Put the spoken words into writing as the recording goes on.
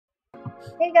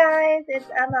Hey guys, it's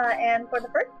Emma, and for the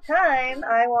first time,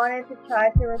 I wanted to try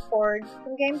to record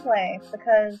some gameplay,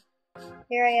 because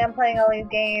here I am playing all these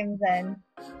games, and,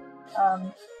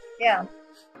 yeah,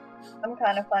 I'm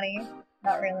kind of funny.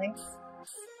 Not really.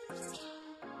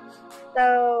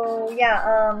 So,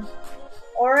 yeah,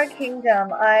 Aura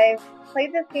Kingdom. I've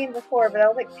played this game before, but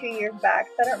that was like 2 years back,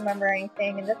 so I don't remember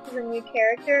anything, and this is a new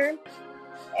character,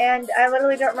 and I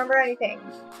literally don't remember anything.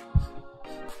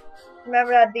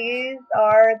 Remember that these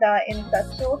are the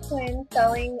incestual twins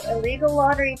selling illegal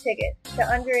lottery tickets to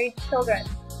underage children.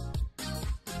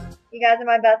 You guys are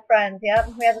my best friends, yep,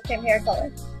 we have the same hair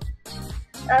color.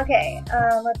 Okay,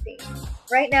 let's see.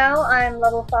 Right now, I'm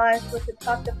level 5, supposed to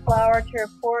talk to Flower to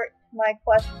report my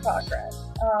quest progress.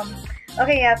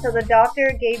 Okay, yeah, so the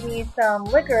doctor gave me some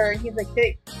liquor, and he's like,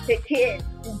 hey kid,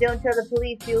 just don't tell the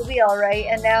police, you'll be alright.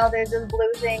 And now there's this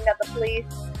blue thing that the police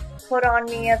put on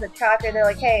me as a tracker. They're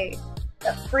like, hey,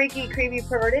 that freaky, creepy,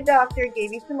 perverted doctor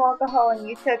gave you some alcohol and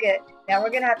you took it. Now we're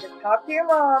gonna have to talk to your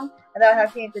mom about how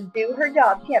she needs to do her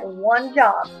job. She had one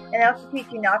job, and that's to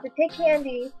teach you not to take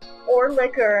candy or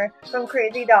liquor from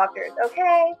crazy doctors,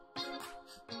 okay?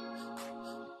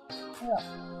 Oh.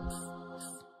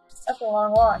 That's a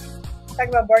long walk. Talk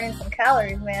about burning some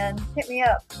calories, man. Hit me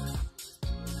up.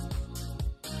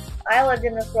 I lived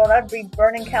in this world, I'd be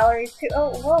burning calories too. Oh,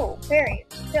 whoa, fairies,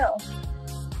 chill.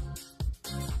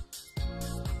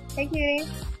 Hey, cutie.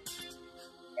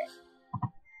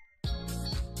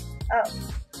 Oh.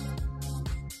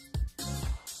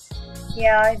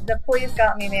 Yeah, the police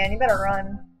got me, man. You better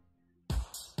run.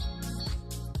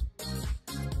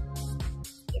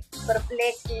 It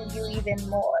perplexes you even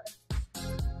more.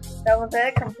 That was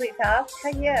it? Complete task?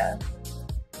 Heck yeah.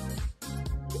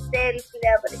 Very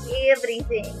clever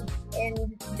everything.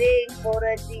 And big for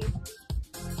a deep.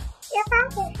 If I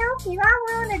can help you, I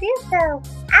want to do so.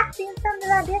 I've seen something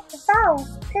like this before,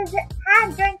 cause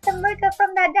I drank some liquor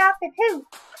from that doctor too.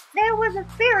 There was a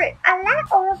spirit, a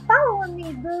light or a following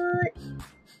me, but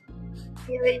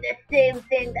doing the same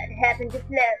thing that happened to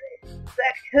Flowers.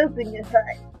 Cracked hope in your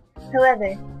heart.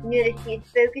 However, notice she is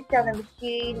focused on the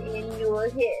machine in your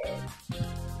head.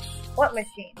 What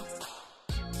machine?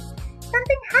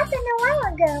 Something happened a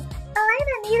while ago.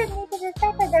 Elena needed me to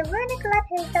decipher the runic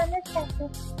letters on this chapter.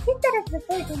 She said it's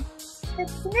decision, but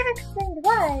she never explained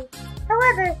why.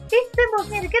 However, these symbols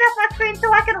need to get off my screen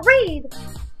so I can read.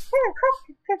 Her quest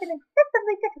has proven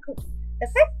excessively difficult. The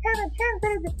first time I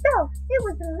translated the spell, it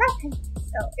was in Latin.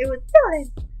 No, it was stolen.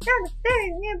 Now the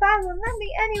fairies nearby won't let me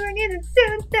anywhere near the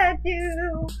stone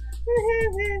statue.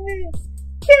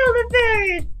 Kill the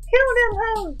fairies! Kill them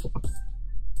hoes!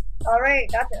 Alright,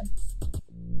 gotcha.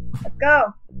 Let's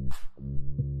go.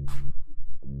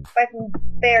 Fight some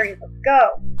fairies. Let's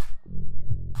go.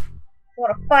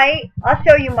 Want to fight? I'll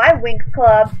show you my Winx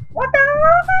Club. What the?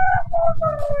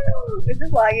 This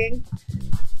is lagging.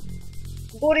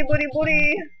 Booty, booty,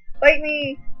 booty. Fight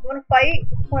me. You want to fight?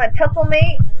 Want a tussle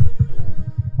mate?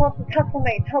 Want some tussle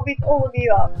mates? I'll beat all of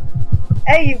you up.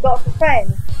 Hey, you've got some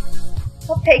friends.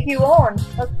 I'll take you on.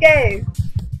 Let's go.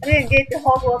 I didn't get to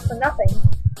Hogwarts for nothing.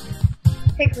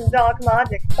 Take some dark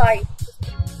magic, fight.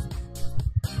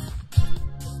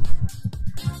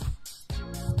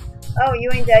 Oh,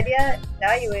 you ain't dead yet?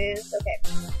 Now you is. Okay.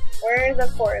 Where are the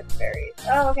forest fairies?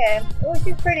 Oh, okay. Oh,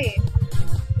 she's pretty.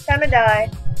 Time to die.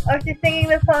 Oh, she's singing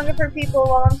this song of her people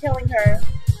while I'm killing her.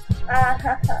 Ah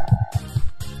ha ha.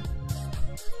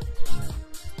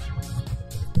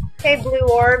 Hey, Blue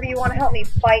Orb, you want to help me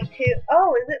fight too?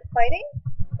 Oh, is it fighting?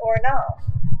 Or no?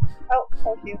 Oh,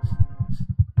 told you.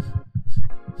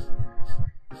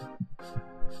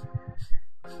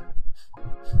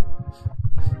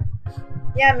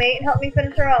 Yeah, mate, help me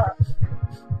finish her off.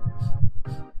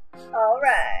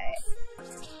 Alright.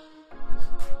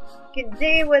 Good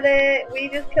day with it. We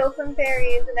just killed some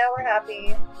fairies and now we're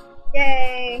happy.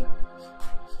 Yay.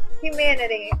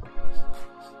 Humanity.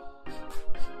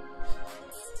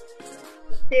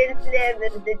 Tell Flavor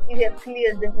that you have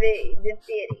cleared the fairy.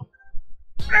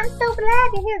 I'm so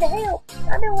glad you're here to help.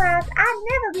 Otherwise, I'd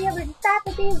never be able to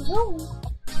decipher these runes.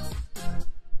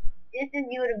 This is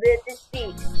your better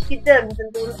speak. She turns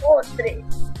into an ostrich.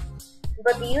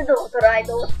 But you don't ride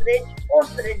ostrich.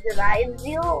 Ostrich rides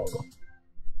you.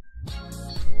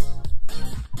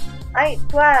 Aight,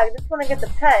 swag. Just want to get the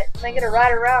pet and I get to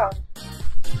ride around.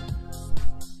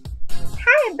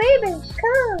 Hi, baby.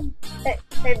 Come. Hey,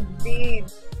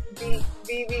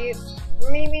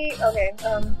 Mimi. Okay,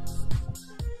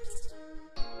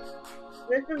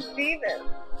 this is Beavis.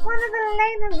 One of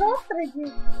Elena's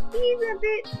ostriches. He's a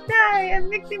bit shy. I'm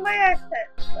mixing my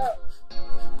accents. Oh.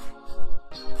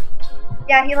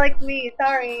 Yeah, he likes me.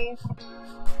 Sorry.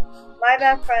 My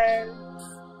best friend.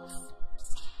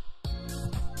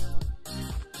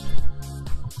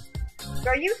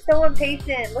 Are you so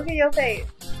impatient? Look at your face.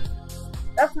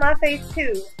 That's my face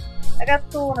too. I got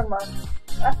school in a month.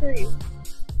 I feel you.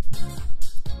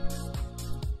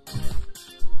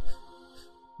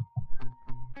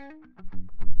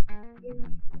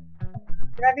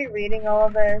 Should I be reading all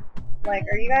of this? Like,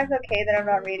 are you guys okay that I'm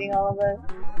not reading all of this?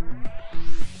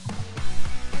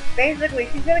 Basically,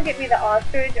 she's gonna get me the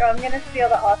ostrich, or I'm gonna steal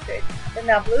the ostrich. Then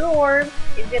that blue orb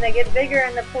is gonna get bigger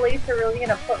and the police are really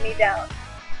gonna put me down.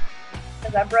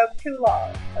 Because I broke 2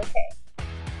 laws. Okay.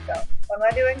 So, what am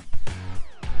I doing?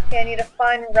 Okay, I need to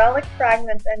find relic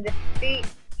fragments and defeat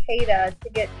Kata to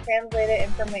get translated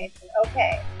information.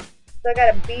 Okay. So I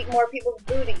gotta beat more people's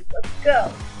booties. Let's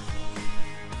go.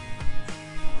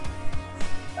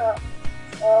 Oh.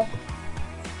 Well.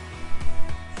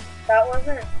 That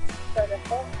wasn't so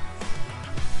difficult.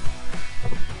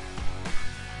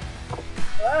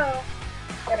 Hello?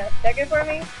 Gonna check it for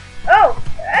me? Oh!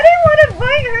 I didn't want to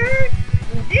fight her!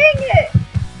 Dang it!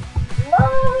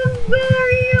 Oh, I'm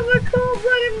sorry, I'm a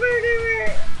cold-blooded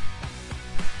murderer!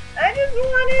 I just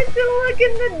wanted to look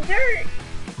in the dirt!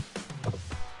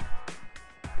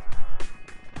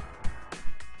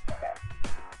 Okay.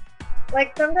 Like,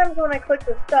 sometimes when I click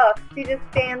the stuff, she just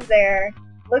stands there,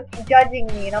 judging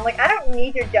me, and I'm like, I don't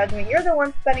need your judgment. You're the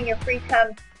one spending your free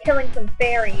time killing some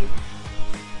fairies.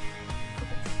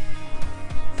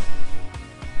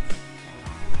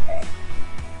 Okay.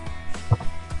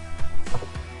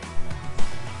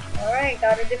 Alright,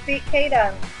 gotta defeat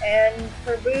Kata, and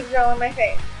her boobs are on my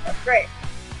face. That's great.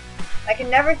 I can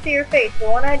never see her face,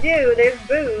 but when I do, there's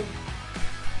boobs.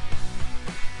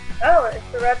 Oh,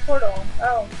 it's the red portal.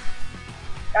 Oh.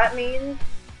 That means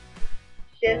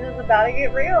shiz is about to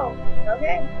get real.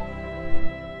 Okay.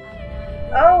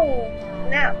 Oh,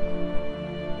 snap.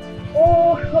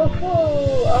 Oh,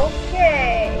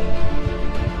 okay.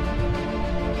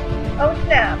 Oh,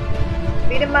 snap.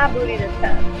 Beating my booty this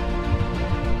time.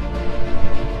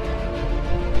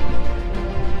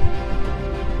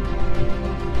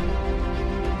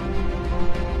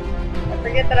 I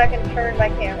forget that I can turn my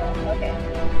camera. Okay.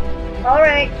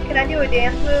 Alright, can I do a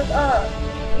dance move?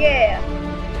 Yeah.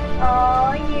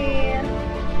 Aw, yeah.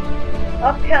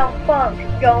 Uptown Funk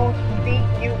gon' beat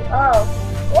you up.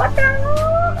 What the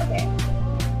hell? Okay.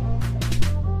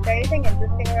 Is there anything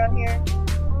interesting around here?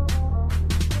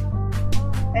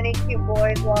 Any cute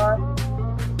boys lost?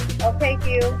 I'll take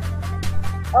you.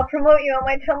 I'll promote you on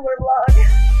my Tumblr blog.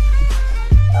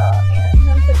 Oh man,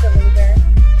 I'm such a loser.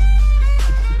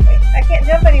 Wait, I can't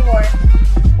jump anymore.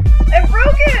 I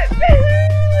broke it! I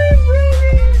broke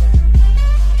it!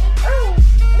 Oh,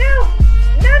 no!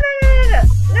 No, no, no, no,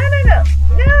 no, no,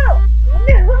 no,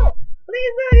 no, no!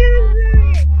 Please don't do this to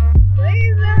me!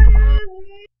 Please don't do this to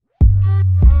me!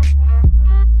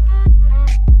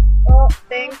 Well,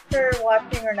 thanks for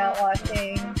watching or not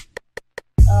watching.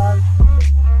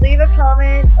 Leave a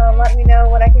comment, let me know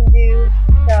what I can do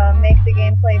to make the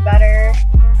gameplay better.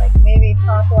 Like, maybe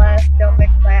talk less, don't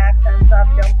mix my accents up,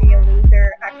 don't be a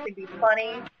loser, actually be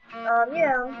funny. You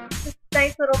know, just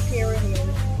nice little peer reviews.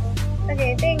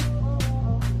 Okay, thanks.